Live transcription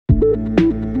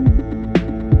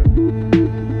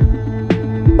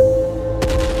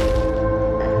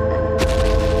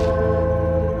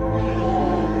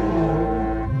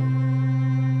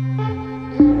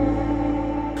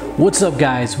What's up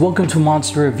guys, welcome to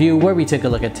Monster Review, where we take a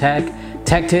look at tech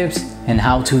tips, and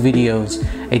how-to videos.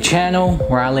 A channel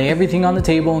where I lay everything on the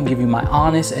table and give you my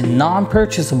honest and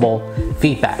non-purchasable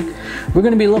feedback. We're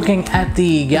going to be looking at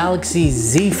the Galaxy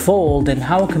Z Fold and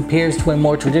how it compares to a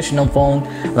more traditional phone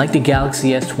like the Galaxy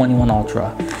S21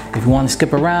 Ultra. If you want to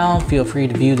skip around, feel free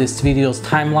to view this video's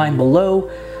timeline below,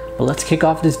 but let's kick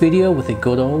off this video with a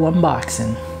good old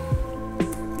unboxing.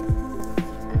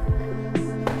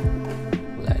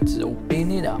 Let's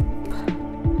open it up.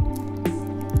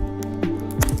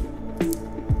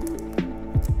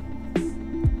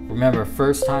 Remember,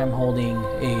 first time holding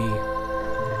a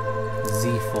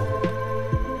Z Fold.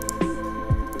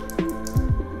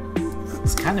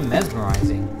 It's kind of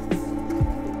mesmerizing.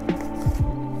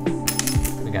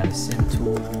 We got a SIM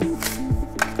tool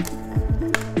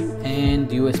and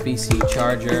USB-C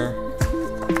charger.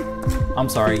 I'm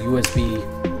sorry, USB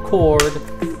cord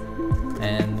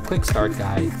and the quick start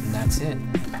guide, and that's it.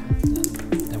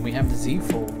 Then we have the Z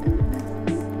Fold.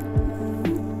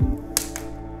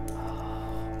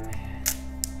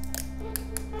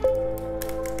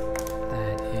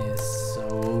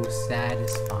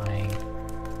 Satisfying.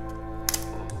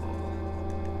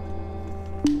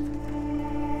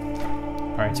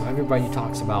 Alright, so everybody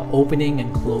talks about opening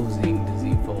and closing the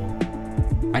Z Fold.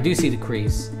 I do see the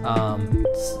crease.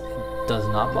 It does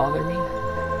not bother me.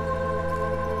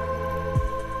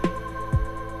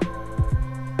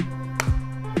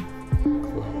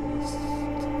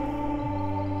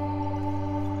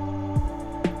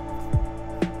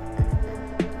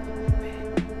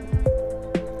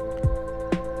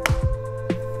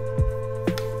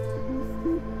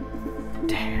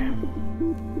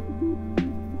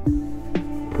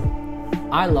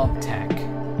 I love tech,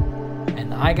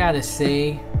 and I gotta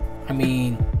say, I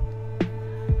mean,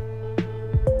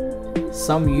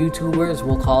 some YouTubers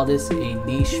will call this a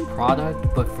niche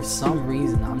product, but for some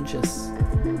reason I'm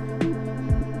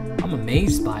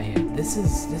amazed by it. This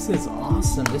is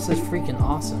awesome. This is freaking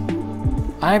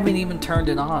awesome. I haven't even turned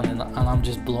it on, and I'm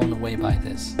just blown away by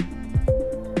this.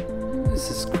 This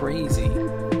is crazy.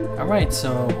 All right,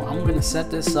 so I'm gonna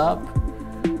set this up,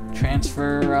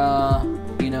 transfer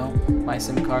you know, my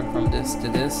SIM card from this to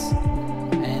this,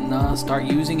 and start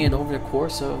using it over the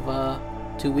course of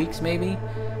 2 weeks maybe,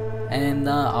 and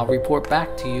I'll report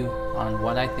back to you on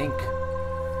what I think.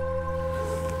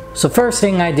 So first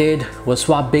thing I did was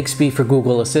swap Bixby for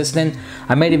Google Assistant.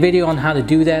 I made a video on how to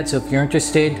do that, so if you're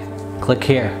interested, click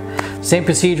here. Same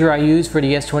procedure I used for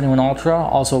the S21 Ultra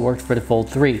also worked for the Fold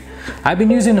 3. I've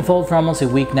been using the Fold for almost a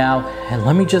week now, and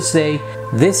let me just say,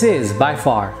 this is by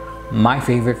far my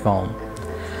favorite phone.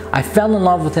 I fell in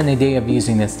love within a day of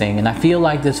using this thing, and I feel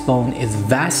like this phone is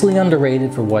vastly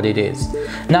underrated for what it is.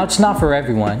 Now, it's not for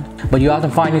everyone, but you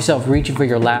often find yourself reaching for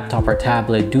your laptop or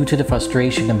tablet due to the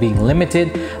frustration of being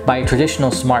limited by a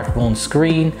traditional smartphone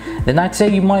screen, then I'd say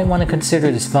you might want to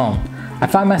consider this phone. I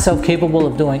find myself capable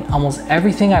of doing almost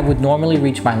everything I would normally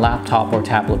reach my laptop or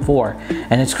tablet for,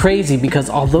 and it's crazy because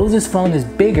although this phone is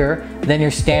bigger than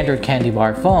your standard candy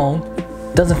bar phone,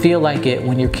 it doesn't feel like it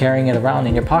when you're carrying it around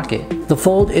in your pocket. The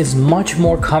Fold is much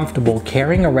more comfortable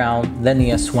carrying around than the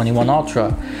S21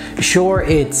 Ultra. Sure,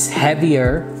 it's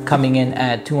heavier, coming in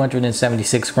at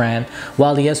 276 grams,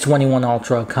 while the S21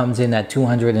 Ultra comes in at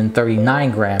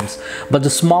 239 grams, but the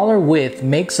smaller width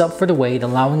makes up for the weight,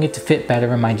 allowing it to fit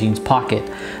better in my jeans pocket.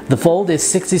 The Fold is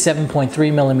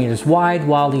 67.3 millimeters wide,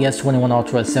 while the S21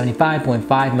 Ultra is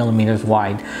 75.5 millimeters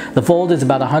wide. The Fold is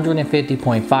about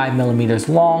 150.5 millimeters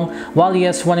long, while the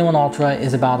S21 Ultra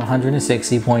is about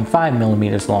 160.5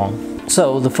 millimeters long.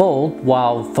 So the Fold,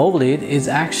 while folded, is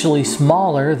actually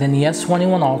smaller than the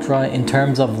S21 Ultra in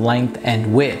terms of length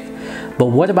and width. But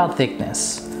what about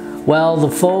thickness? Well,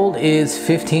 the Fold is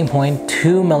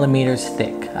 15.2 millimeters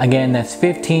thick. Again, that's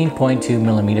 15.2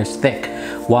 millimeters thick,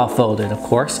 while folded, of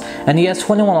course. And the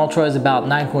S21 Ultra is about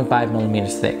 9.5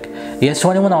 millimeters thick. The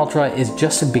S21 Ultra is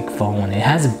just a big phone. It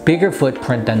has a bigger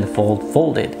footprint than the Fold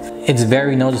folded. It's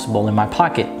very noticeable in my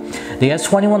pocket. The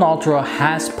S21 Ultra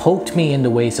has poked me in the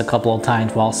waist a couple of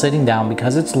times while sitting down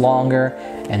because it's longer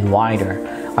and wider.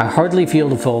 I hardly feel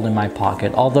the Fold in my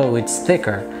pocket, although it's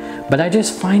thicker. But I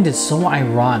just find it so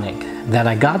ironic that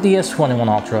I got the S21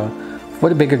 Ultra for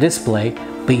the bigger display,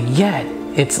 but yet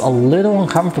it's a little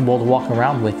uncomfortable to walk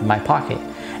around with in my pocket.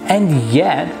 And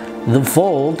yet, the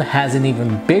Fold has an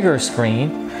even bigger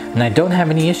screen and I don't have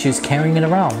any issues carrying it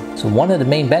around. So one of the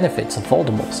main benefits of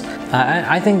foldables.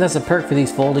 I think that's a perk for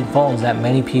these folding phones that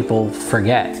many people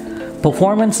forget.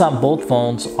 Performance on both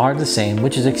phones are the same,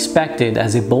 which is expected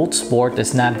as they both sport the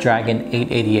Snapdragon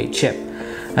 888 chip.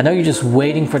 I know you're just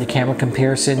waiting for the camera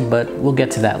comparison, but we'll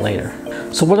get to that later.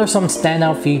 So what are some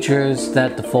standout features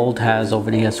that the Fold has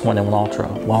over the S21 Ultra?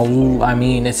 Well, I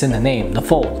mean, it's in the name, the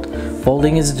Fold.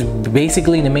 Folding is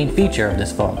basically the main feature of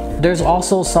this phone. There's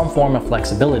also some form of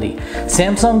flexibility.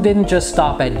 Samsung didn't just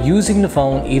stop at using the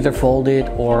phone either folded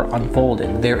or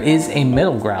unfolded. There is a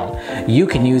middle ground. You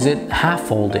can use it half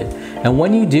folded. And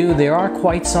when you do, there are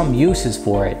quite some uses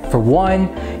for it. For one,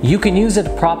 you can use it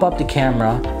to prop up the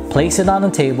camera, place it on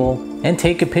the table, and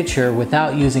take a picture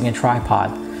without using a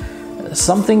tripod.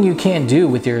 Something you can't do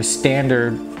with your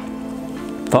standard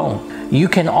phone. You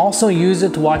can also use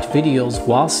it to watch videos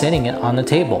while sitting it on the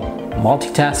table.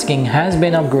 Multitasking has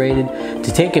been upgraded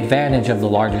to take advantage of the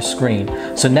larger screen.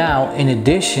 So now, in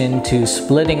addition to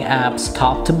splitting apps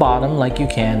top to bottom like you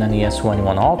can on the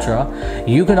S21 Ultra,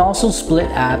 you can also split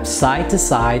apps side to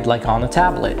side like on a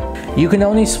tablet. You can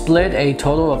only split a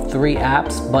total of 3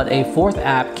 apps, but a 4th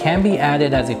app can be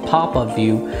added as a pop-up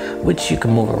view, which you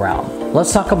can move around.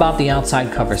 Let's talk about the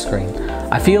outside cover screen.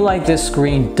 I feel like this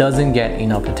screen doesn't get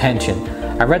enough attention.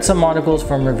 I read some articles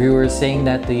from reviewers saying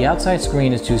that the outside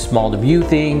screen is too small to view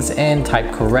things and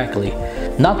type correctly.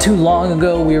 Not too long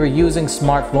ago, we were using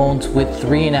smartphones with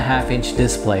 3.5-inch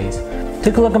displays.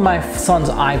 Take a look at my son's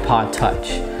iPod Touch.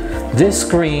 This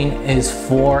screen is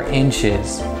 4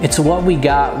 inches. It's what we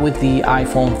got with the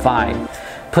iPhone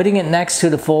 5. Putting it next to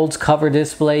the Fold's cover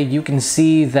display, you can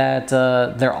see that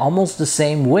they're almost the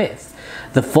same width.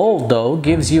 The Fold, though,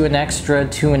 gives you an extra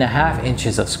 2.5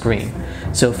 inches of screen.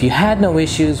 So if you had no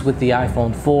issues with the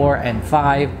iPhone 4 and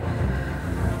 5,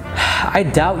 I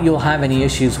doubt you'll have any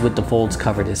issues with the Fold's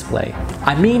cover display.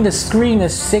 I mean, the screen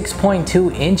is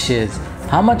 6.2 inches.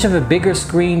 How much of a bigger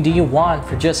screen do you want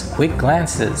for just quick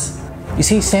glances? You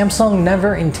see, Samsung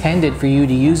never intended for you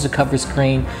to use the cover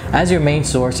screen as your main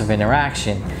source of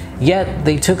interaction. Yet,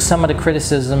 they took some of the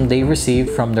criticism they received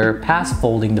from their past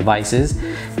folding devices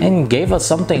and gave us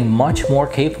something much more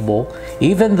capable,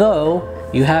 even though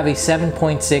you have a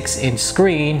 7.6-inch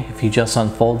screen if you just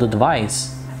unfold the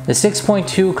device. The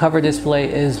 6.2 cover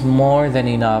display is more than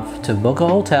enough to book a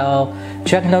hotel,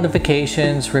 check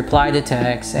notifications, reply to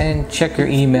texts, and check your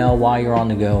email while you're on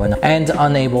the go and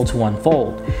unable to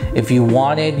unfold. If you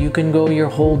wanted, you can go your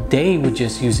whole day with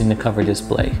just using the cover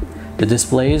display. The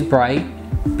display is bright,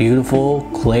 beautiful,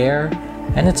 clear,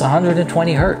 and it's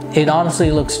 120 Hz. It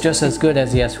honestly looks just as good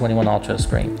as the S21 Ultra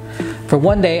screen. For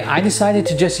one day, I decided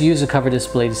to just use the cover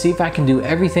display to see if I can do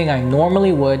everything I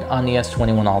normally would on the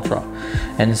S21 Ultra.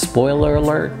 And spoiler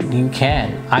alert, you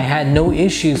can. I had no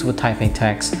issues with typing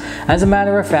text. As a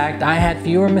matter of fact, I had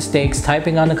fewer mistakes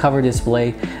typing on the cover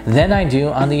display than I do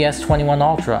on the S21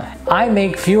 Ultra. I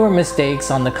make fewer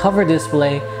mistakes on the cover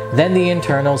display than the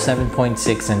internal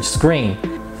 7.6-inch screen.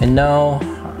 And no,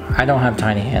 I don't have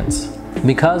tiny hands.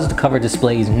 Because the cover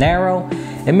display is narrow,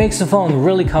 it makes the phone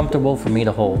really comfortable for me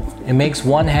to hold. It makes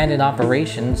one-handed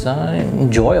operations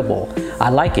enjoyable. I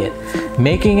like it.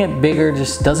 Making it bigger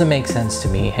just doesn't make sense to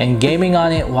me, and gaming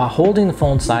on it while holding the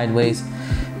phone sideways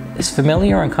is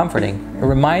familiar and comforting. It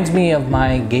reminds me of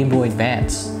my Game Boy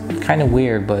Advance. Kind of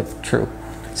weird, but true.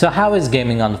 So how is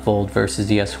gaming on the Fold versus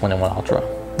the S21 Ultra?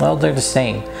 Well, they're the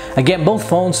same. Again, both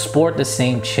phones sport the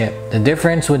same chip. The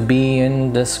difference would be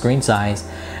in the screen size.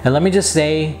 And let me just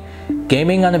say,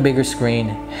 gaming on a bigger screen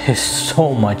is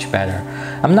so much better.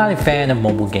 I'm not a fan of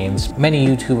mobile games. Many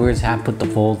YouTubers have put the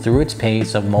Fold through its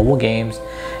pace of mobile games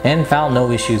and found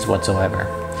no issues whatsoever.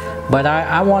 But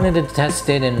I wanted to test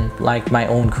it in like my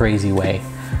own crazy way.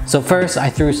 So first,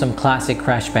 I threw some classic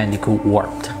Crash Bandicoot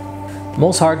Warped.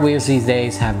 Most hardwares these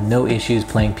days have no issues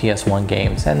playing PS1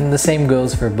 games, and the same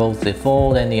goes for both the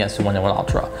Fold and the S21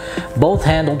 Ultra. Both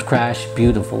handled Crash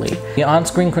beautifully. The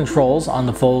on-screen controls on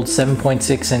the Fold's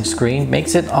 7.6-inch screen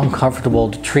makes it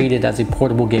uncomfortable to treat it as a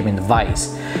portable gaming device.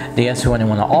 The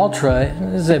S21 Ultra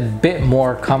is a bit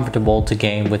more comfortable to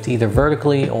game with either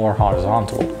vertically or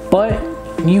horizontal. But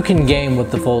you can game with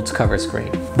the Fold's cover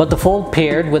screen. But the Fold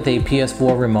paired with a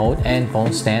PS4 remote and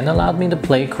phone stand allowed me to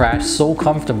play Crash so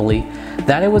comfortably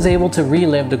that I was able to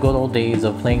relive the good old days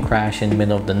of playing Crash in the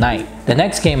middle of the night. The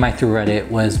next game I threw at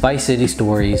it was Vice City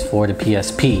Stories for the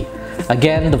PSP.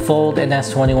 Again, the Fold and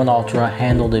S21 Ultra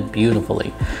handled it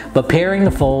beautifully, but pairing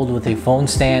the Fold with a phone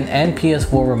stand and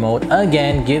PS4 remote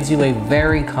again gives you a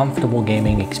very comfortable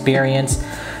gaming experience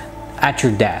at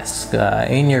your desk,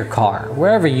 in your car,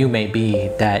 wherever you may be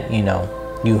that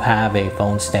you have a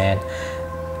phone stand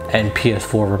and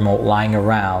PS4 remote lying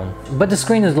around, but the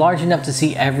screen is large enough to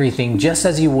see everything just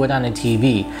as you would on a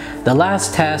TV. The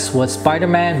last test was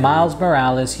Spider-Man Miles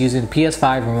Morales using the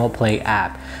PS5 Remote Play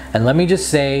app, and let me just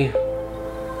say,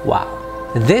 wow.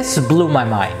 This blew my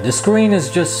mind. The screen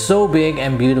is just so big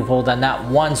and beautiful that not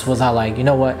once was I like, you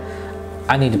know what,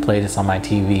 I need to play this on my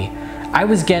TV. I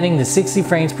was getting the 60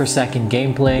 frames per second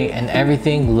gameplay and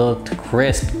everything looked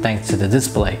crisp thanks to the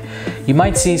display. You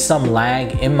might see some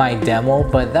lag in my demo,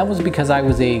 but that was because I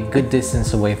was a good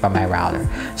distance away from my router.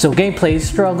 So gameplay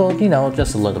struggled, you know,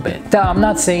 just a little bit. Now, I'm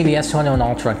not saying the S21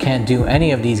 Ultra can't do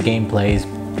any of these gameplays,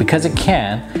 because it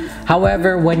can.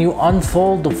 However, when you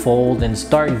unfold the fold and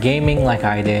start gaming like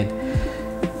I did,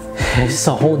 it's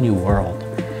a whole new world.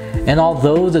 And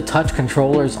although the touch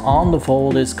controllers on the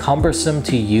fold is cumbersome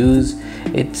to use,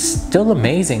 it's still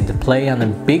amazing to play on a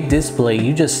big display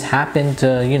you just happen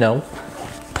to, you know,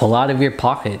 pull out of your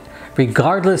pocket,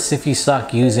 regardless if you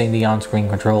suck using the on-screen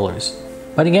controllers.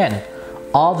 But again,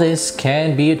 all this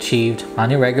can be achieved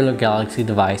on a regular Galaxy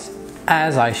device,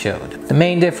 as I showed. The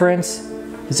main difference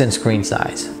is in screen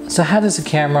size. So how does the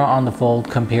camera on the fold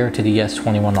compare to the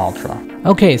S21 Ultra?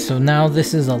 Okay, so now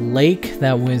this is a lake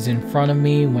that was in front of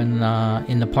me when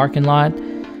in the parking lot.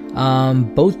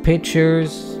 Both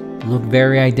pictures look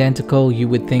very identical. You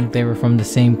would think they were from the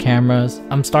same cameras.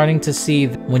 I'm starting to see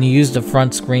when you use the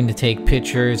front screen to take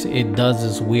pictures, it does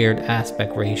this weird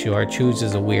aspect ratio, or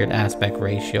chooses a weird aspect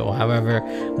ratio. However,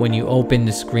 when you open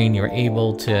the screen, you're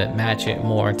able to match it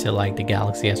more to like the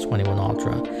Galaxy S21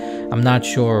 Ultra. I'm not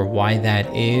sure why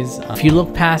that is. If you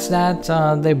look past that,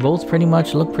 they both pretty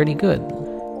much look pretty good.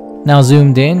 Now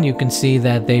zoomed in, you can see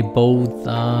that they both,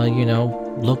 you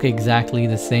know, look exactly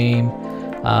the same.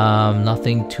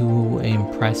 Nothing too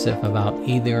impressive about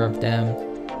either of them.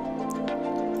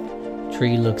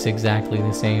 Tree looks exactly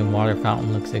the same. Water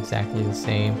fountain looks exactly the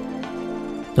same.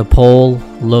 The pole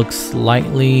looks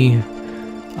slightly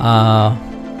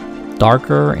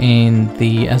darker in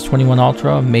the S21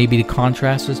 Ultra. Maybe the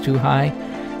contrast was too high,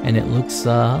 and it looks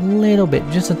a little bit,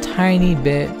 just a tiny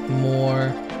bit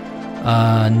more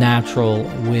natural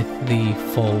with the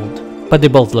fold. But they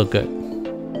both look good.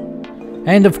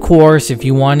 And of course, if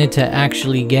you wanted to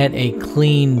actually get a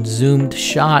clean zoomed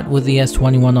shot with the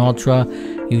S21 Ultra,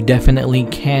 you definitely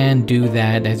can do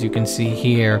that. As you can see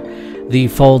here, the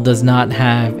fold does not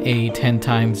have a 10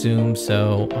 times zoom,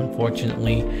 so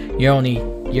unfortunately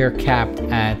you're capped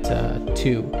at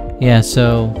 2. Yeah,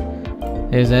 so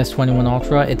there's S21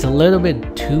 Ultra. It's a little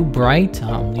bit too bright.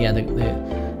 Yeah, the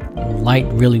light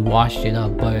really washed it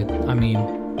up, but I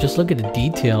mean, just look at the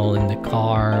detail in the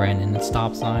car and in the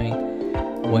stop sign.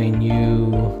 When you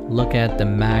look at the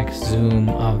max zoom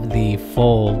of the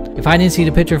fold, if I didn't see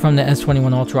the picture from the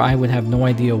S21 Ultra, I would have no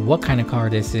idea what kind of car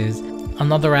this is.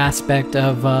 Another aspect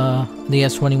of the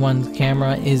S21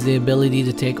 camera is the ability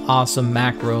to take awesome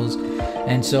macros.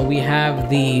 And so we have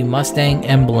the Mustang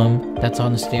emblem that's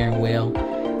on the steering wheel.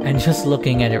 And just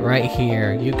looking at it right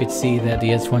here, you could see that the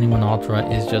S21 Ultra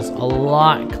is just a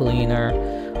lot cleaner,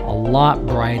 a lot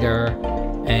brighter,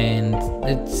 and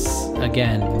it's,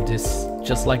 again,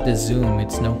 just like the zoom,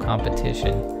 it's no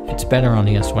competition. It's better on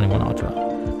the S21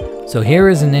 Ultra. So here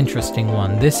is an interesting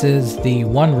one. This is the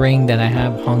one ring that I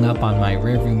have hung up on my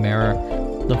rearview mirror.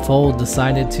 The fold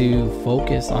decided to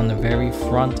focus on the very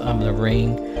front of the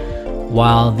ring,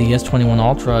 while the S21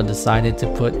 Ultra decided to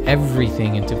put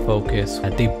everything into focus.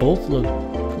 They both look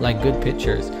like good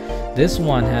pictures. This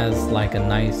one has like a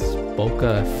nice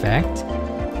bokeh effect,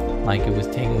 like it was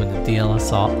taken with the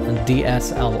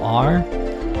DSLR.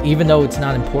 Even though it's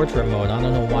not in portrait mode. I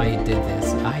don't know why it did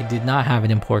this. I did not have it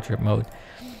in portrait mode.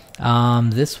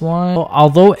 This one,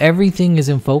 although everything is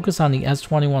in focus on the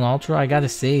S21 Ultra, I gotta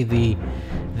say the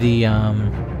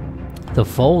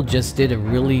fold just did a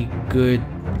really good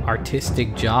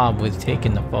artistic job with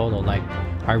taking the photo. Like,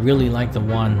 I really like the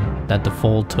one that the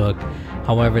fold took.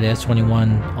 However, the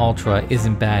S21 Ultra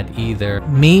isn't bad either.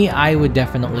 Me, I would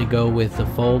definitely go with the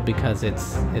fold because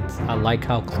I like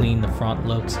how clean the front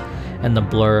looks and the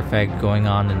blur effect going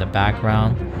on in the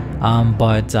background.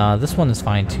 But this one is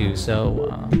fine too,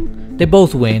 so they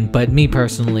both win, but me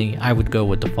personally, I would go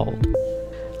with the fold.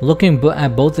 Looking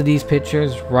at both of these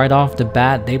pictures right off the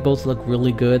bat, they both look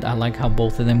really good. I like how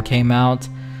both of them came out.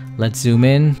 Let's zoom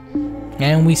in,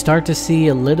 and we start to see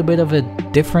a little bit of a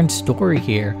different story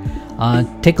here.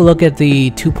 Take a look at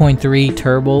the 2.3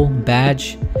 turbo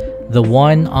badge. The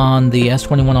one on the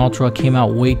S21 Ultra came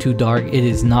out way too dark. It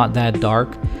is not that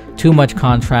dark. Too much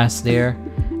contrast there.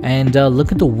 And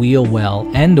look at the wheel well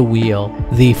and the wheel.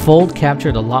 The fold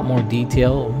captured a lot more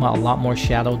detail, a lot more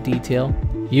shadow detail.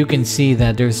 You can see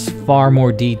that there's far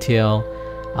more detail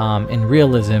and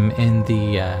realism in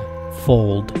the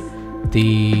fold.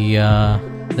 The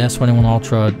S21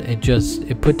 Ultra,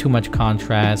 it put too much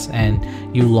contrast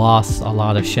and you lost a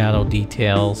lot of shadow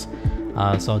details.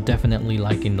 So definitely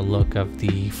liking the look of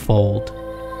the fold.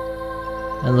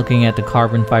 And looking at the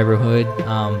carbon fiber hood,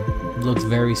 looks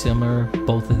very similar,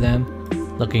 both of them.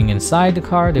 Looking inside the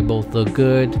car, they both look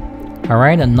good.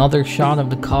 Alright, another shot of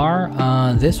the car.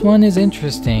 This one is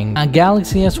interesting. On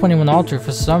Galaxy S21 Ultra,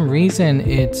 for some reason,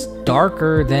 it's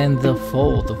darker than the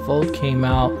Fold. The Fold came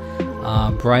out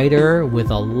brighter with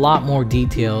a lot more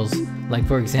details. Like,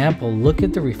 for example, look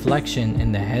at the reflection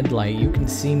in the headlight. You can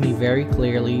see me very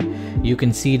clearly. You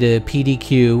can see the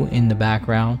PDQ in the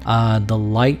background. The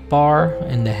light bar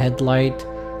in the headlight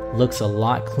looks a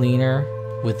lot cleaner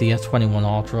with the S21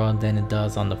 Ultra than it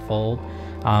does on the Fold.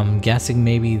 I'm guessing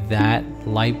maybe that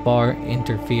light bar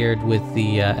interfered with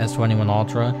the S21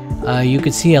 Ultra. You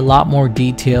can see a lot more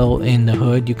detail in the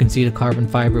hood. You can see the carbon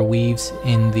fiber weaves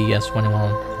in the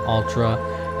S21 Ultra.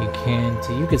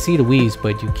 You can see the weaves,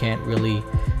 but you can't really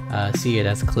see it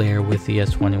as clear with the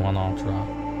S21 Ultra.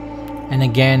 And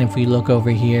again, if we look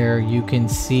over here, you can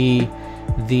see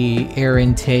the air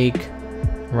intake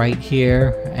right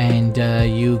here, and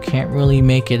you can't really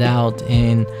make it out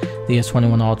in the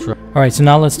S21 Ultra. Alright, so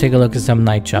now let's take a look at some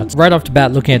night shots. Right off the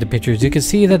bat, looking at the pictures, you can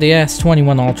see that the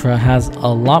S21 Ultra has a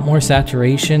lot more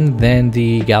saturation than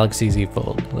the Galaxy Z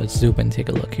Fold. Let's zoom and take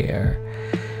a look here.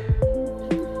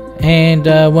 And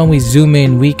when we zoom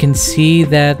in, we can see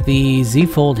that the Z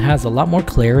Fold has a lot more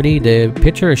clarity. The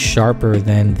picture is sharper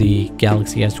than the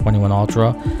Galaxy S21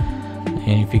 Ultra.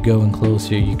 And if you go in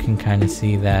closer, you can kind of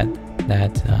see that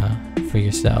for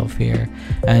yourself here.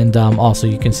 And also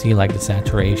you can see like the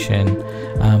saturation.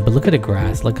 But look at the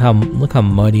grass. Look how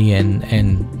muddy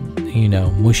and you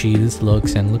know, mushy this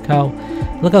looks, and look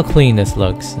how clean this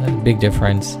looks. A big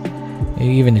difference.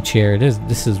 Even the chair,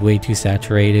 this is way too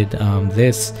saturated.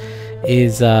 This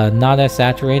is not as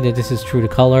saturated. This is true to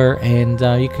color, and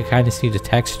you can kind of see the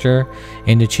texture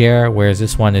in the chair, whereas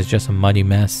this one is just a muddy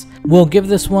mess. We'll give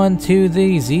this one to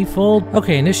the Z Fold.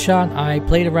 Okay, in this shot, I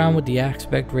played around with the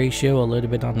aspect ratio a little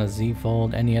bit on the Z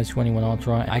Fold and the S21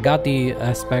 Ultra. I got the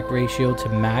aspect ratio to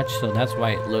match, so that's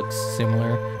why it looks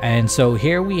similar. And so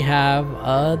here we have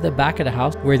the back of the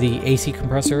house where the AC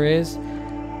compressor is.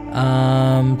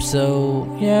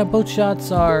 So yeah, both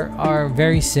shots are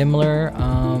very similar.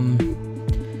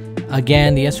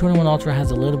 Again, the S21 Ultra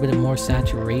has a little bit more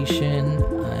saturation,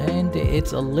 and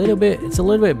it's a little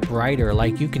bit brighter.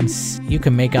 Like you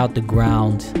can make out the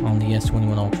ground on the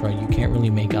S21 Ultra. You can't really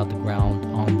make out the ground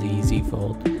on the Z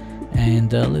Fold.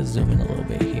 And let's zoom in a little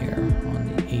bit here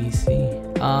on the AC.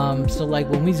 So like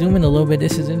when we zoom in a little bit,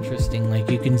 this is interesting. Like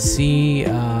you can see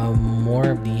more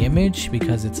of the image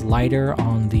because it's lighter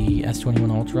on the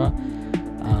S21 Ultra.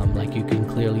 Like you can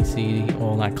clearly see,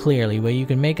 well, not clearly, but you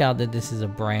can make out that this is a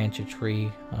branch, a tree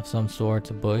of some sort,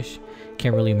 a bush.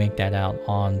 Can't really make that out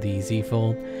on the Z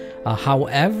Fold.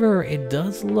 However, it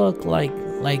does look like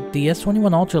the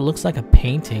S21 Ultra looks like a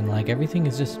painting. Like everything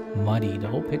is just muddy. The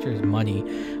whole picture is muddy.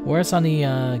 Whereas on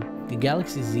the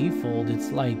Galaxy Z Fold,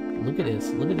 it's like, look at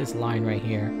this line right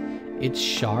here. It's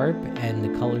sharp and the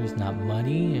color is not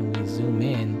muddy. And we zoom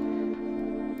in,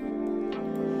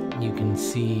 you can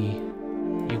see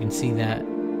that.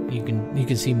 You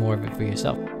can see more of it for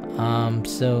yourself.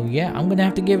 So yeah, I'm gonna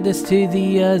have to give this to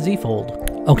the Z Fold.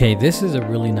 Okay, this is a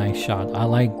really nice shot. I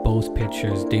like both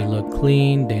pictures. They look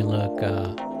clean, they look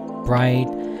bright,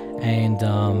 and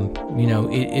you know,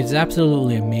 it's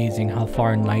absolutely amazing how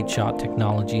far night shot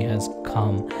technology has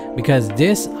come, because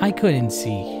this I couldn't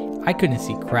see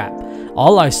crap.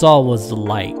 All I saw was the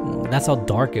light. That's how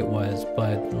dark it was.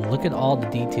 But look at all the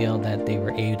detail that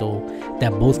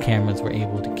both cameras were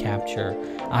able to capture.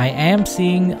 I am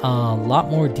seeing a lot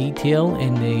more detail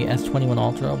in the S21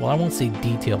 Ultra. Well, I won't say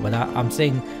detail, but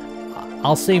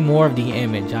I'll say more of the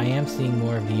image. I am seeing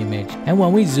more of the image. And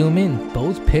when we zoom in,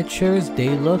 both pictures, they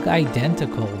look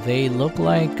identical. They look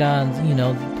like, you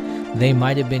know, they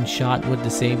might have been shot with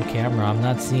the same camera. I'm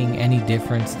not seeing any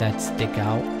difference that stick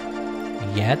out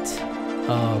yet.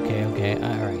 Oh, okay,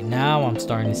 all right, now I'm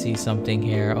starting to see something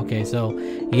here. Okay, so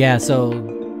yeah, so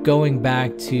going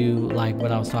back to like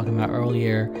what I was talking about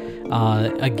earlier,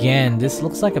 again, this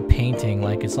looks like a painting.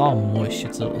 Like it's all mush.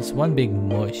 It's one big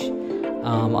mush.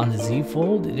 On the Z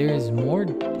Fold, there's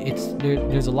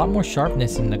a lot more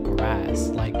sharpness in the grass.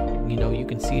 Like, you know, you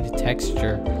can see the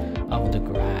texture of the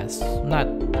grass, not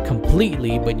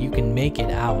completely, but you can make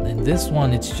it out. And this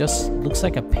one, it's just looks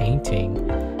like a painting.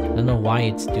 I don't know why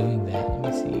it's doing that. Let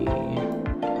me see.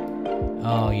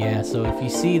 Oh yeah, so if you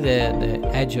see the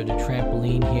edge of the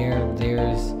trampoline here,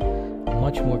 there's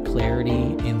much more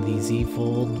clarity in the Z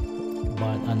Fold,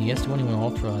 but on the S21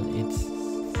 Ultra, it's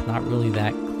not really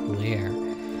that clear.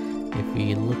 If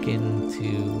we look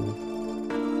into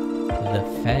the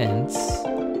fence,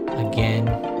 again,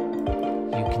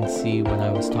 you can see what I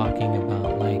was talking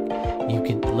about. Like, you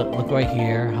could look right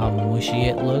here, how mushy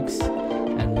it looks,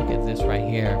 and look at this right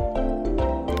here,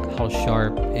 how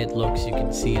sharp it looks. You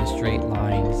can see the straight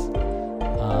lines.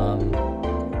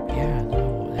 Yeah,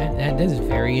 no, that is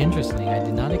very interesting. I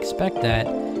did not expect that.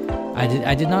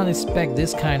 I did not expect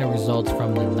this kind of results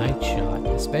from the night shot,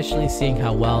 especially seeing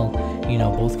how well, you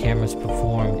know, both cameras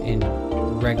perform in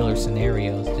regular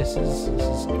scenarios. This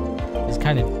is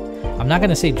kind of, I'm not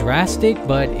gonna say drastic,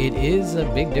 but it is a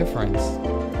big difference.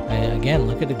 Again,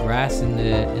 look at the grass in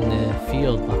the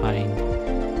field behind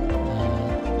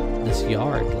this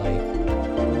yard. Like,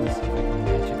 let's see if I can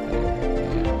match it there.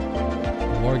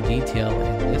 Yeah. More detail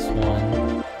in this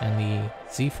one and the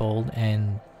Z Fold,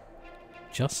 and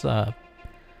just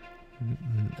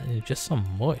some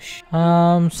mush.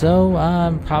 So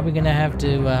I'm probably gonna have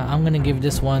to. I'm gonna give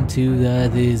this one to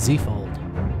the Z Fold.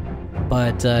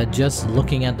 But just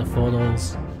looking at the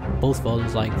photos, both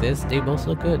photos like this, they both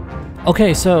look good.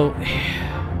 Okay, so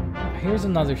here's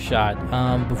another shot.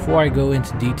 Before I go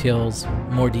into details,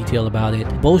 more detail about it,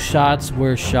 both shots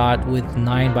were shot with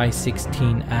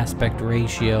 9:16 aspect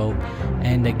ratio,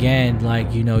 and again,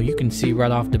 like, you know, you can see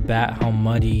right off the bat how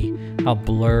muddy, how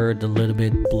blurred, a little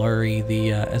bit blurry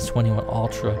the S21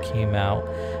 Ultra came out.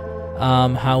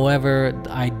 However,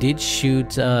 I did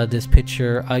shoot this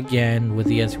picture again with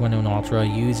the S21 Ultra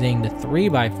using the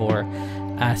 3:4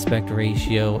 aspect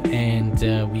ratio, and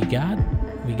we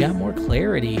got more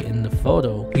clarity in the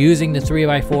photo using the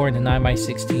 3:4 and the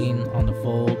 9:16 on the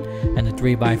Fold and the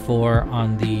 3:4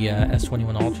 on the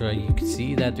S21 Ultra. You can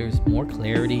see that there's more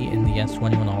clarity in the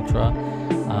S21 Ultra,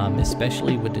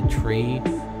 especially with the tree.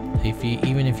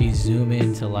 Even if you zoom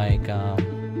into like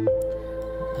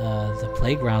the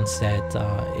playground set,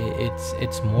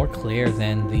 it's more clear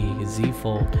than the Z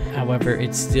Fold. However,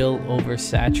 it's still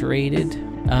oversaturated.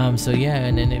 So yeah,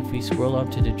 and then if we scroll up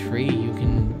to the tree, you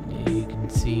can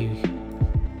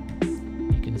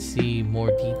see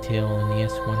more detail in the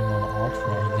S21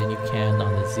 Ultra than you can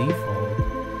on the Z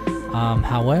Fold.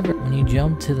 However, when you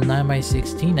jump to the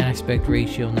 9:16 aspect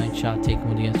ratio night shot taken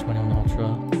with the S21 Ultra,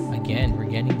 again, we're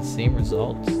getting the same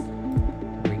results.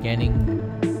 We're getting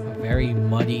very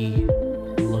muddy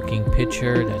looking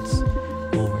picture that's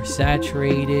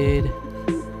oversaturated.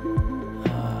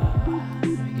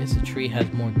 I guess the tree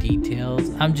has more details.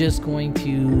 I'm just going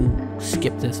to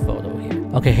skip this photo here.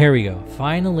 Okay, here we go.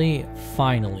 Finally,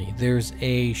 there's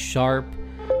a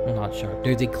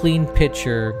there's a clean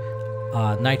picture,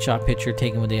 night shot picture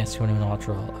taken with the S21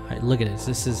 Ultra. Look at this.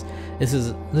 This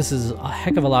is a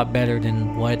heck of a lot better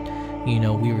than what, you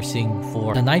know, we were seeing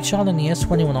before. The night shot on the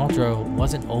S21 Ultra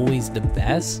wasn't always the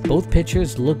best. Both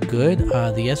pictures look good.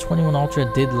 The S21 Ultra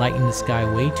did lighten the sky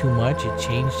way too much. It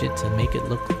changed it to make it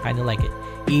look kind of like an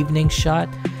evening shot.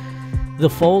 The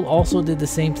Fold also did the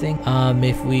same thing.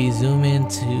 If we zoom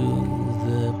into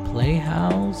the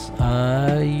playhouse,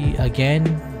 again,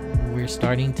 we're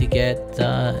starting to get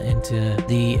into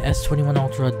the S21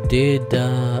 Ultra did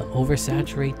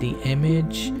oversaturate the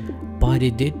image, but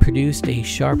it did produce a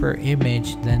sharper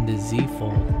image than the Z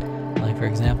Fold. Like, for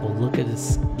example, look at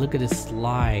this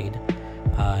slide.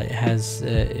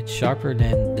 It's sharper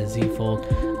than the Z Fold,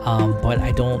 but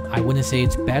I wouldn't say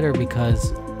it's better,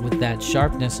 because with that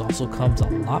sharpness also comes a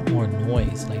lot more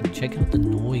noise. Like, check out the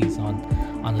noise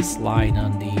on the slide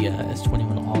on the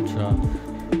S21 Ultra.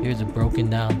 Here's a broken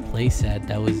down playset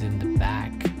that was in the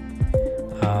back.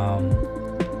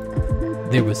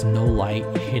 There was no light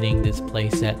hitting this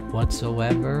playset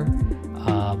whatsoever,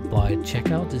 but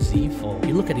check out the Z Fold.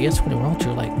 You look at the S21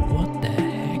 Ultra, like, what the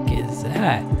heck is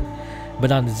that?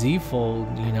 But on the Z Fold,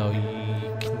 you know, you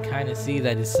can kind of see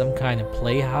that it's some kind of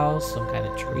playhouse, some kind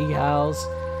of tree house.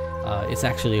 It's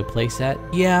actually a playset.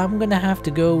 Yeah, I'm gonna have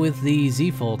to go with the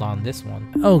Z Fold on this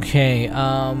one. Okay,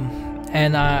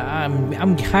 and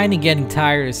I'm kind of getting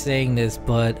tired of saying this,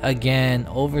 but again,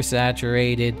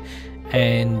 oversaturated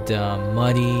and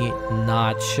muddy,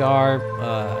 not sharp.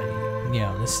 You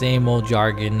know, the same old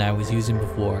jargon I was using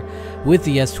before with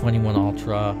the S21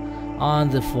 Ultra. On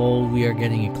the Fold, we are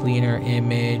getting a cleaner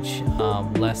image,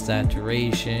 less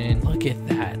saturation. Look at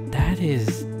that. That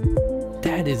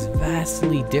is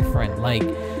vastly different. Like,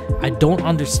 I don't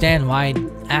understand why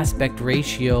aspect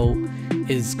ratio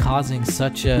is causing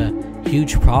such a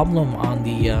huge problem on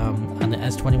the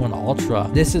S21 Ultra.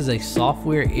 This is a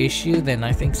software issue. Then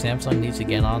I think Samsung needs to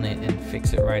get on it and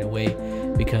fix it right away,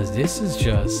 because this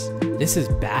is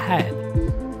bad.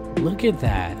 Look at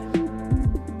that.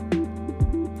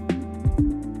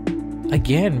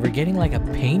 Again, we're getting like a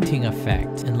painting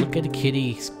effect. And look at the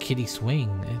kitty swing.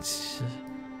 It's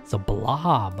a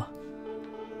blob.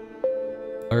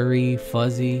 Blurry,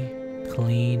 fuzzy,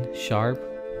 clean, sharp.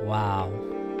 Wow.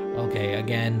 Okay,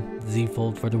 again, Z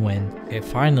Fold for the win. Okay,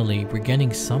 finally, we're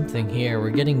getting something here.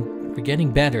 We're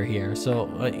getting better here. So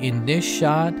in this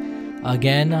shot,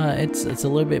 again, it's a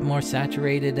little bit more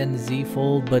saturated than the Z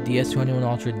Fold, but the S21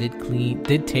 Ultra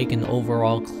did take an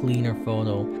overall cleaner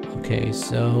photo. Okay,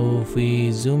 so if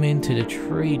we zoom into the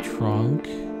tree trunk,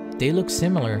 they look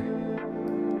similar.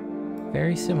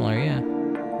 Very similar, yeah.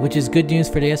 Which is good news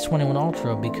for the S21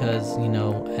 Ultra because, you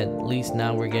know, at least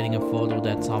now we're getting a photo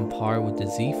that's on par with the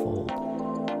Z Fold.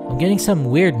 I'm getting some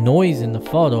weird noise in the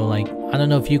photo, like, I don't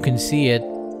know if you can see it,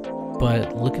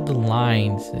 but look at the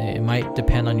lines. It might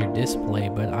depend on your display,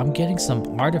 but I'm getting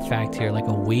some artifact here, like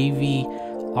a wavy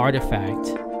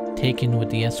artifact taken with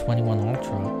the S21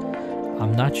 Ultra.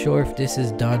 I'm not sure if this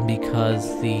is done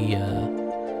because the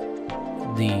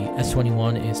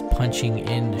S21 is punching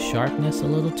in the sharpness a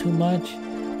little too much,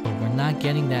 but we're not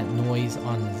getting that noise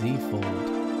on the Z Fold.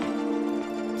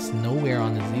 It's nowhere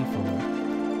on the Z Fold.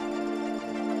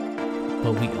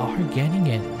 But we are getting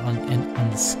it on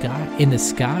the sky, in the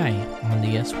sky on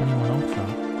the S21 Ultra.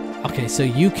 Okay, so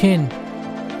you can,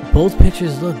 both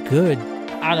pictures look good.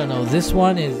 I don't know, this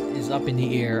one is up in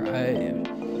the air.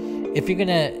 If you're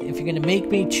gonna make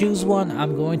me choose one,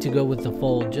 I'm going to go with the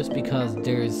Fold just because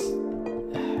there's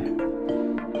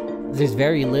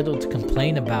very little to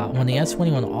complain about. On the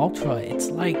S21 Ultra, it's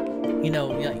like, you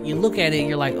know, you look at it,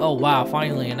 you're like, oh wow,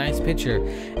 finally a nice picture.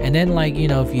 And then, like, you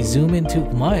know, if you zoom in too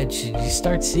much, you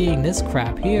start seeing this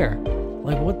crap here.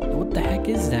 Like, what the heck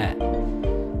is that?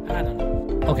 I don't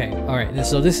know. Okay, all right,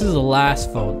 so this is the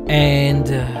last photo. And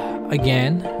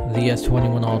again, the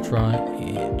S21 Ultra,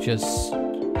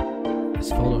 this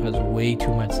photo has way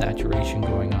too much saturation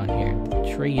going on here.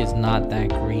 The tree is not that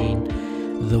green.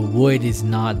 The wood is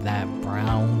not that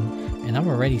brown. And I'm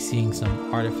already seeing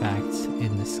some artifacts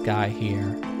in the sky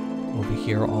here. Over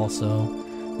here also,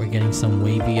 we're getting some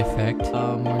wavy effect.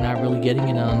 We're not really getting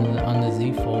it on the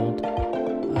Z Fold.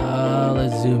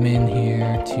 Let's zoom in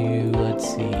here to, let's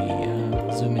see,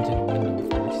 zoom into the window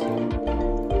first here.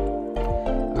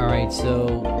 Alright,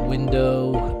 so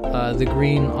window, the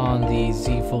green on the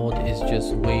Z Fold is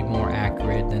just way more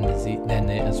accurate than the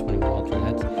S21 Ultra.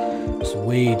 That's just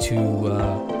way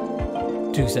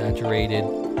too saturated.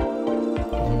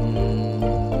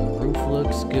 Roof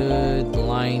looks good. The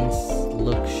lines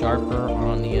look sharper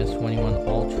on the S21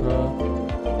 Ultra.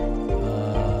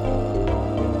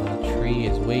 Tree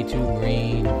is way too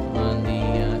green on the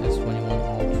S21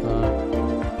 Ultra.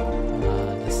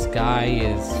 The sky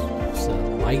is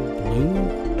light blue.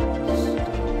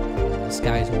 The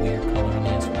sky is a weird color on the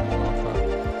S21 Ultra.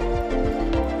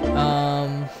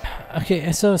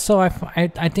 Okay, so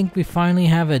I think we finally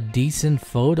have a decent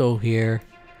photo here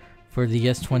for the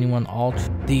S21 Ultra.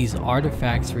 These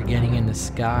artifacts we're getting in the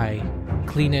sky,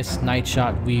 cleanest night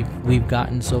shot we've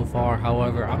gotten so far.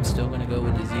 However, I'm still gonna go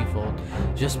with the Z Fold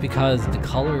just because the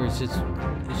color is just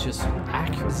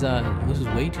accurate. This is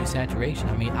way too saturation.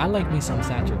 I mean, I like me some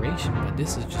saturation, but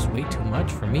this is just way too much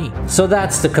for me. So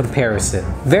that's the comparison.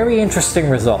 Very interesting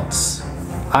results.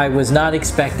 I was not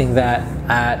expecting that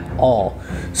at all.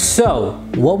 So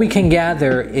what we can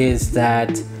gather is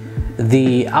that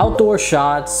the outdoor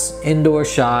shots, indoor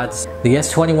shots, the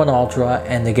S21 Ultra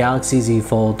and the Galaxy Z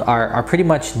Fold are pretty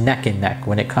much neck and neck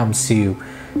when it comes to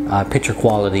picture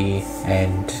quality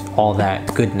and all that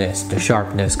goodness, the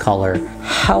sharpness, color.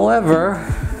 However,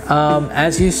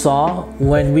 as you saw,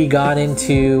 when we got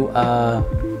into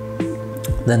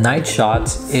the night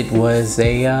shots, it was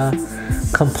a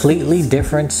completely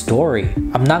different story.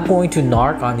 I'm not going to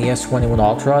narc on the S21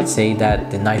 Ultra and say that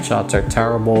the night shots are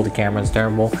terrible, the camera's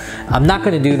terrible. I'm not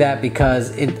going to do that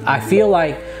because I feel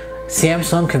like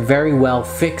Samsung could very well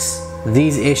fix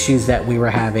these issues that we were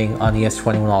having on the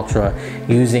S21 Ultra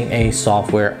using a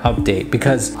software update,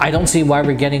 because I don't see why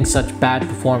we're getting such bad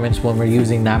performance when we're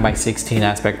using 9:16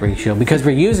 aspect ratio, because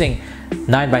we're using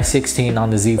 9:16 on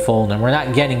the Z Fold and we're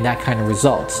not getting that kind of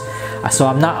results. So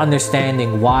I'm not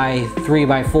understanding why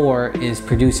 3x4 is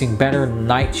producing better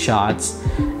night shots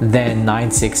than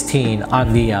 9:16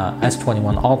 on the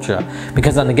S21 Ultra,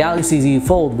 because on the Galaxy Z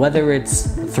Fold, whether it's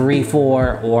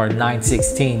 3.4 or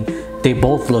 9:16, they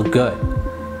both look good.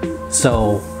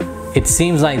 So It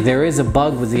seems like there is a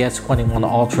bug with the S21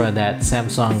 Ultra that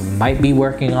Samsung might be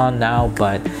working on now,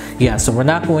 but yeah, so we're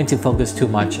not going to focus too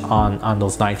much on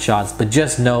those night shots, but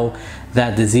just know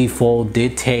that the Z Fold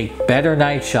did take better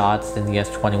night shots than the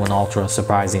S21 Ultra,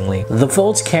 surprisingly. The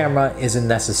Fold's camera isn't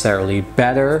necessarily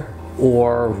better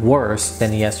or worse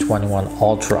than the S21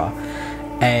 Ultra.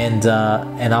 And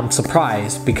I'm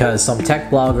surprised because some tech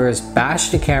bloggers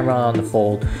bashed the camera on the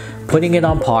Fold, putting it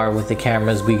on par with the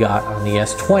cameras we got on the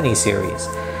S20 series.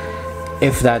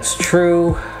 If that's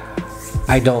true,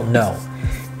 I don't know.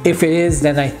 If it is,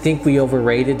 then I think we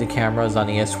overrated the cameras on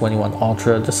the S21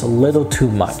 Ultra just a little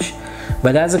too much.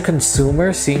 But as a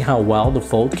consumer, seeing how well the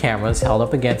Fold cameras held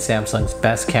up against Samsung's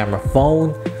best camera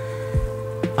phone,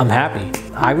 I'm happy.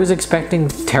 I was expecting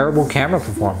terrible camera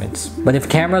performance. But if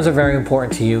cameras are very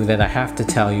important to you, then I have to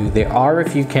tell you there are a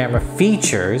few camera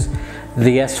features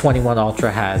the S21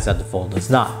 Ultra has that the Fold does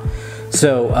not.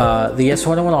 So the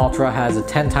S21 Ultra has a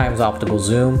 10 times optical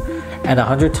zoom and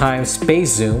 100 times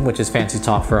space zoom, which is fancy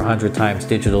talk for 100 times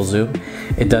digital zoom.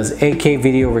 It does 8K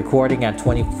video recording at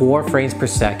 24 frames per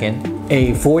second,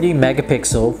 a 40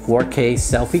 megapixel 4K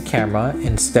selfie camera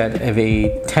instead of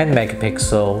a 10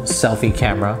 megapixel selfie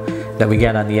camera that we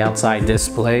get on the outside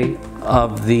display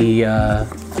of the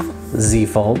Z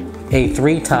Fold, a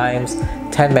 3 times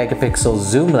 10 megapixel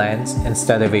zoom lens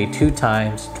instead of a 2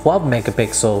 times 12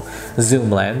 megapixel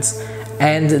zoom lens,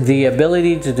 and the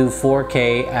ability to do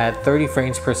 4K at 30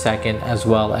 frames per second as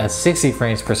well as 60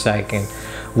 frames per second,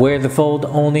 where the Fold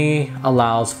only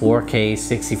allows 4K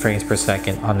 60 frames per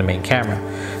second on the main camera.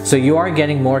 So you are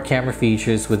getting more camera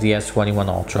features with the S21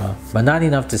 Ultra, but not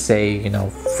enough to say, you know,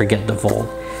 forget the Fold,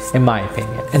 in my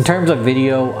opinion. In terms of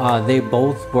video, they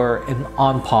both were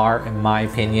on par, in my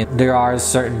opinion. There are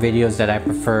certain videos that I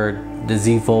preferred the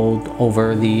Z Fold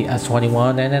over the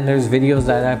S21, and then there's videos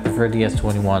that I prefer the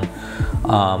S21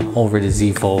 over the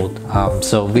Z Fold.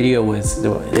 So video was,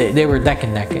 they were neck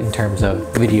and neck in terms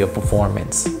of video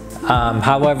performance.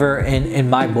 However, in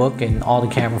my book and all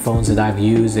the camera phones that I've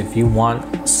used, if you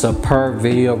want superb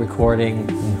video recording,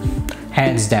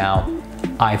 hands down,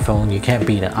 iPhone. You can't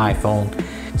beat an iPhone.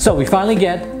 So we finally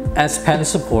get S Pen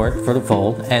support for the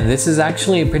Fold, and this is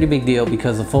actually a pretty big deal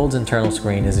because the Fold's internal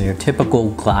screen isn't your typical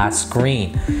glass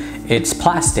screen. It's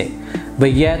plastic,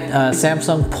 but yet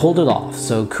Samsung pulled it off,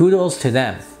 so kudos to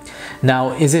them.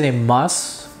 Now, is it a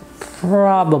must?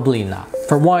 Probably not.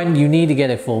 For one, you need to get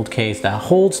a Fold case that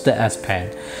holds the S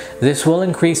Pen. This will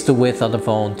increase the width of the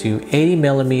phone to 80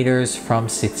 millimeters from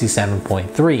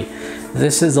 67.3.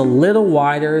 This is a little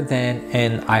wider than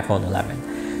an iPhone 11.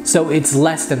 So it's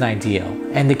less than ideal,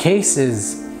 and the case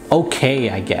is okay,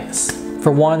 I guess.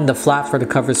 For one, the flap for the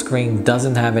cover screen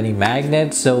doesn't have any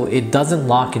magnets, so it doesn't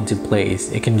lock into place.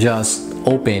 It can just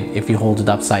open if you hold it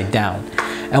upside down.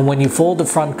 And when you fold the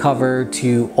front cover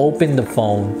to open the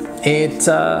phone, it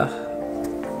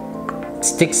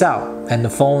sticks out, and the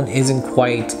phone isn't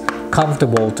quite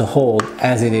comfortable to hold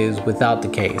as it is without the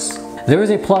case. There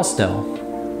is a plus though,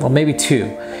 well, maybe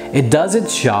two. It does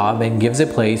its job and gives a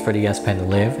place for the S Pen to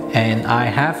live, and I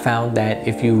have found that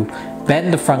if you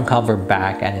bend the front cover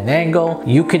back at an angle,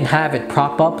 you can have it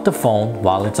prop up the phone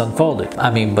while it's unfolded. I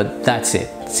mean, but that's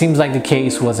it. Seems like the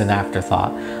case was an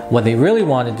afterthought. What they really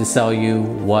wanted to sell you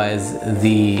was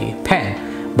the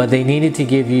pen, but they needed to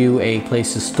give you a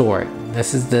place to store it.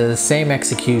 This is the same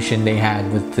execution they had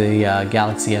with the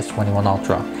Galaxy S21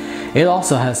 Ultra. It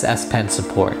also has S Pen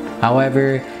support.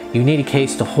 However, you need a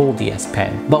case to hold the S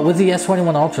Pen. But with the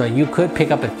S21 Ultra, you could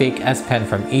pick up a fake S Pen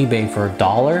from eBay for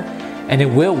 $1, and it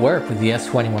will work with the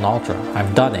S21 Ultra.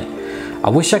 I've done it. I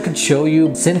wish I could show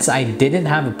you. Since I didn't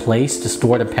have a place to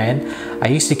store the pen, I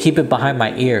used to keep it behind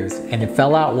my ears, and it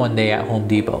fell out one day at Home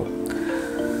Depot.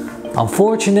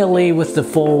 Unfortunately, with the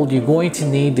Fold, you're going to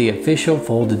need the official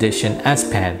Fold Edition S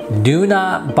Pen. Do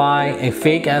not buy a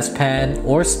fake S Pen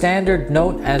or standard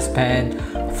Note S Pen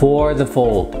for the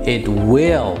Fold. It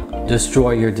will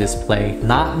destroy your display.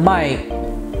 Not might,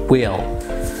 will.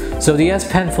 So the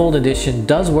S Pen Fold Edition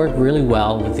does work really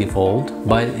well with the Fold,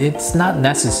 but it's not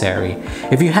necessary.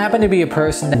 If you happen to be a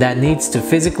person that needs to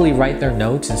physically write their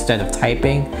notes instead of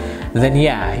typing, then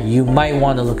yeah, you might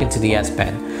want to look into the S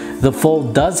Pen. The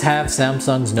Fold does have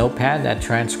Samsung's notepad that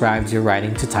transcribes your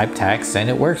writing to type text, and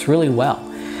it works really well.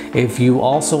 If you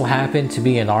also happen to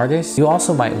be an artist, you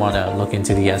also might want to look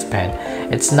into the S Pen.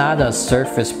 It's not a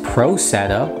Surface Pro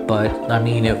setup, but I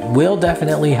mean, it will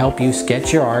definitely help you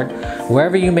sketch your art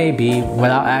wherever you may be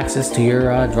without access to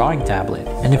your drawing tablet.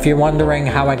 And if you're wondering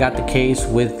how I got the case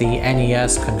with the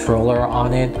NES controller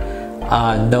on it,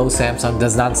 no, Samsung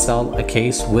does not sell a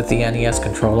case with the NES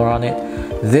controller on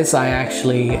it. This I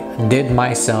actually did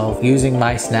myself using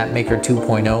my Snapmaker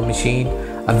 2.0 machine.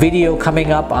 A video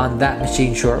coming up on that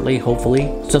machine shortly,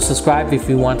 hopefully. So subscribe if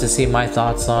you want to see my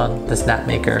thoughts on the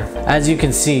Snapmaker. As you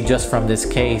can see just from this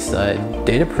case,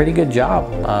 did a pretty good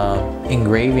job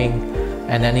engraving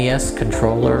an NES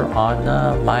controller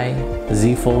on my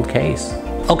Z Fold case.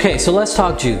 Okay, so let's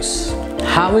talk juice.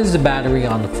 How is the battery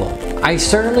on the Fold? I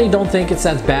certainly don't think it's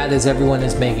as bad as everyone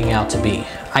is making out to be.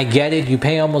 I get it, you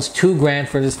pay almost $2 grand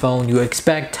for this phone, you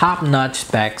expect top-notch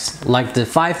specs like the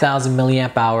 5000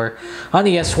 milliamp hour on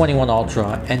the S21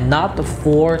 Ultra and not the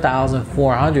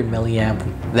 4400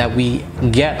 milliamp that we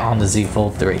get on the Z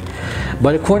Fold 3.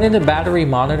 But according to Battery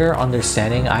Monitor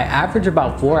understanding, I average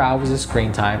about 4 hours of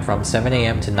screen time from 7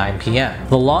 AM to 9 PM.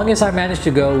 The longest I managed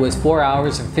to go was 4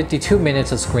 hours and 52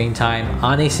 minutes of screen time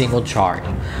on a single charge.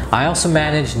 I also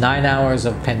managed 9 hours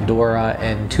of Pandora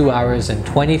and 2 hours and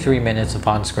 23 minutes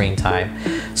upon screen time.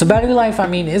 So battery life, I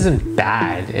mean, isn't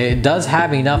bad. It does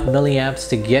have enough milliamps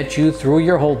to get you through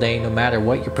your whole day no matter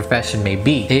what your profession may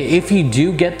be. If you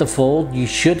do get the Fold, you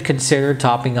should consider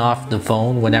topping off the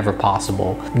phone whenever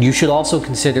possible. You should also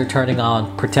consider turning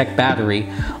on Protect Battery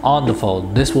on the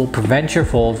Fold. This will prevent your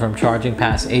Fold from charging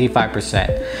past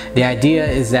 85%. The idea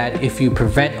is that if you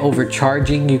prevent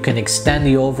overcharging, you can extend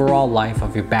the overall life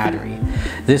of your battery.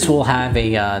 This will have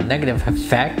a negative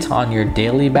effect on your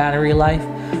daily battery life,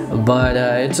 but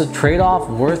it's a trade-off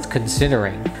worth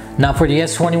considering. Now for the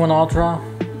S21 Ultra,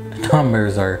 the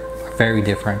numbers are very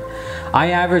different.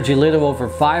 I average a little over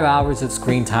 5 hours of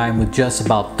screen time with just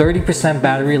about 30%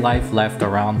 battery life left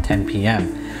around 10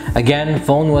 PM. Again,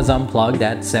 phone was unplugged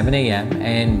at 7 AM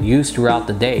and used throughout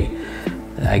the day.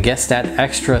 I guess that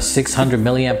extra 600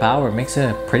 milliamp hour makes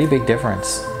a pretty big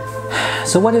difference.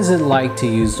 So what is it like to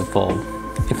use the Fold?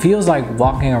 It feels like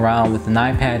walking around with an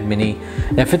iPad mini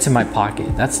that fits in my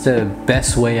pocket. That's the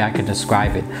best way I can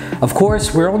describe it. Of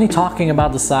course, we're only talking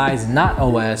about the size, not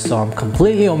OS, so I'm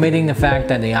completely omitting the fact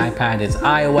that the iPad is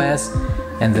iOS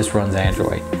and this runs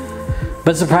Android.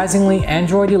 But surprisingly,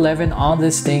 Android 11 on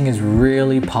this thing is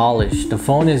really polished. The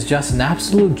phone is just an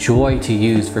absolute joy to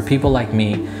use for people like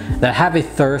me that have a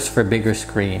thirst for a bigger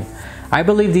screen. I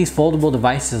believe these foldable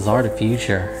devices are the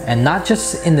future, and not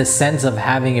just in the sense of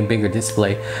having a bigger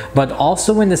display, but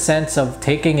also in the sense of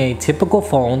taking a typical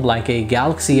phone like a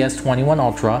Galaxy S21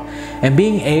 Ultra and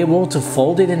being able to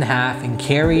fold it in half and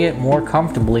carry it more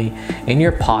comfortably in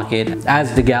your pocket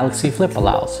as the Galaxy Flip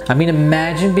allows. I mean,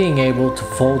 imagine being able to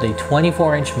fold a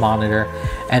 24-inch monitor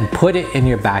and put it in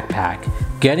your backpack,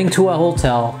 getting to a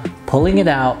hotel, pulling it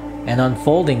out, and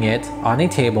unfolding it on a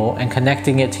table and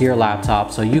connecting it to your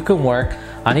laptop so you can work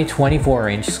on a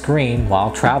 24-inch screen while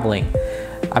traveling.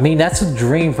 I mean, that's a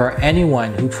dream for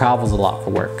anyone who travels a lot for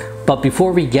work. But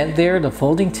before we get there, the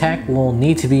folding tech will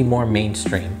need to be more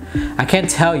mainstream. I can't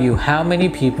tell you how many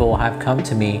people have come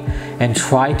to me and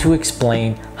tried to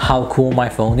explain how cool my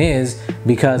phone is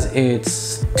because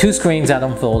it's 2 screens that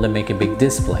unfold and make a big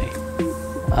display.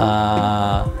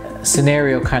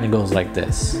 Scenario kind of goes like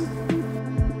this.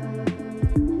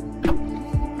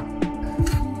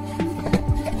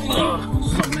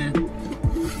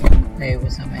 Hey,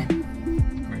 what's up, man?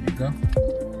 Ready to go?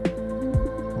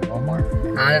 Walmart?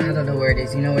 I don't know where it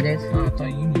is. You know where it is? Oh, I thought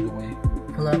you knew the way.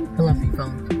 Pull up your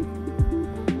phone.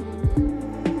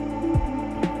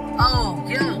 Oh,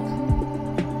 yo!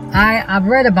 I've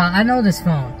read about. I know this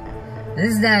phone.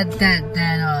 This is that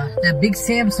big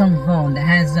Samsung phone that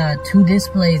has 2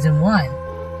 displays in one.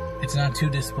 It's not 2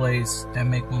 displays that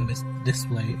make one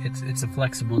display. It's a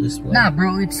flexible display. Nah,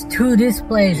 bro, it's 2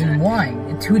 displays in one.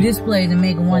 It's 2 displays and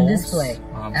make one display.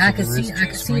 I can see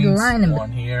the line in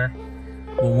one here.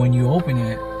 But when you open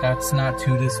it, that's not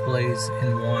 2 displays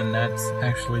in one. That's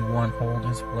actually one whole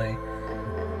display.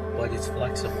 But it's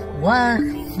flexible. What?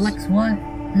 Flex what?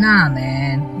 Nah,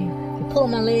 man. You pull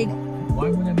my leg. Why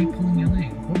would I be pulling your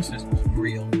leg? Of course it's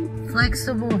real.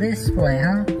 Flexible display,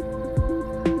 huh?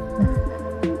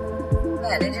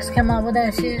 Yeah, they just came out with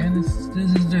that shit. And this is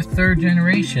their 3rd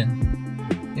generation.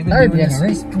 Third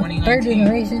generation?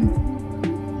 2019.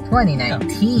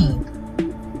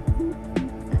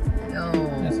 Yeah. Yo.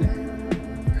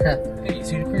 Hey, you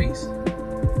see the crease?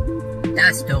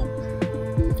 That's dope.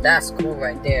 That's cool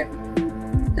right there.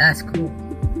 That's cool.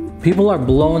 People are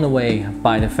blown away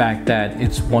by the fact that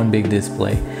it's one big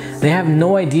display. They have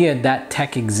no idea that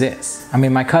tech exists. I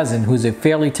mean, my cousin, who's a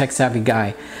fairly tech-savvy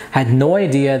guy, had no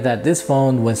idea that this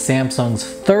phone was Samsung's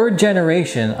 3rd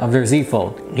generation of their Z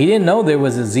Fold. He didn't know there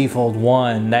was a Z Fold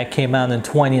 1 that came out in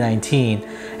 2019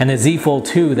 and a Z Fold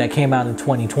 2 that came out in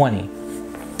 2020.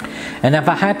 And if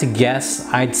I had to guess,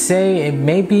 I'd say it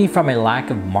may be from a lack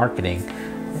of marketing.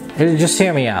 Just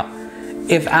hear me out.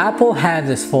 If Apple had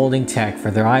this folding tech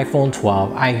for their iPhone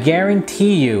 12, I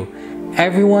guarantee you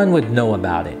everyone would know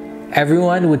about it.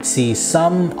 Everyone would see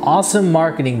some awesome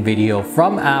marketing video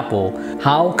from Apple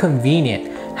how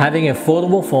convenient having a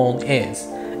foldable phone is.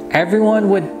 Everyone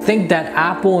would think that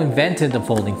Apple invented the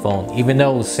folding phone, even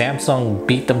though Samsung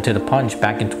beat them to the punch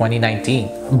back in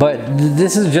 2019. But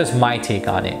this is just my take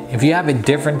on it. If you have a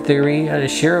different theory,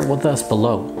 share it with us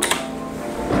below.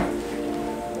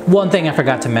 One thing I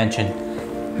forgot to mention,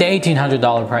 the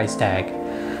 $1,800 price tag.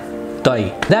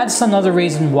 That's another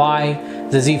reason why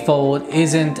the Z Fold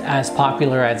isn't as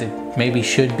popular as it maybe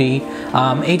should be.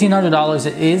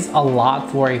 $1,800 is a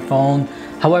lot for a phone.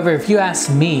 However, if you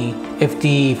ask me if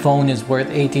the phone is worth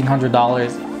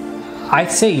 $1,800,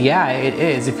 I'd say yeah, it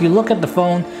is. If you look at the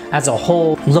phone as a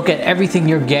whole, look at everything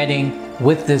you're getting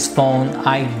with this phone,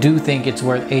 I do think it's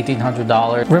worth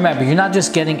 $1,800. Remember, you're not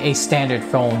just getting a standard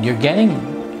phone, you're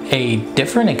getting a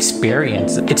different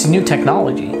experience. It's new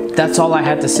technology. That's all I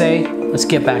had to say. Let's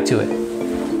get back to it.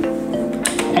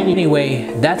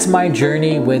 Anyway, that's my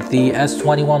journey with the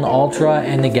S21 Ultra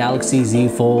and the Galaxy Z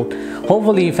Fold.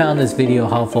 Hopefully you found this video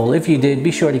helpful. If you did,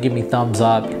 be sure to give me a thumbs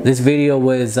up. This video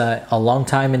was a long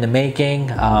time in the making.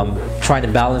 Trying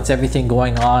to balance everything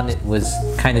going on, it was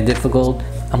kind of difficult.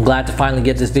 I'm glad to finally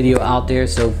get this video out there,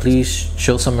 so please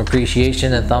show some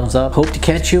appreciation and thumbs up. Hope to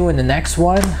catch you in the next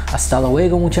one. Hasta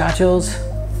luego, muchachos.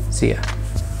 See ya.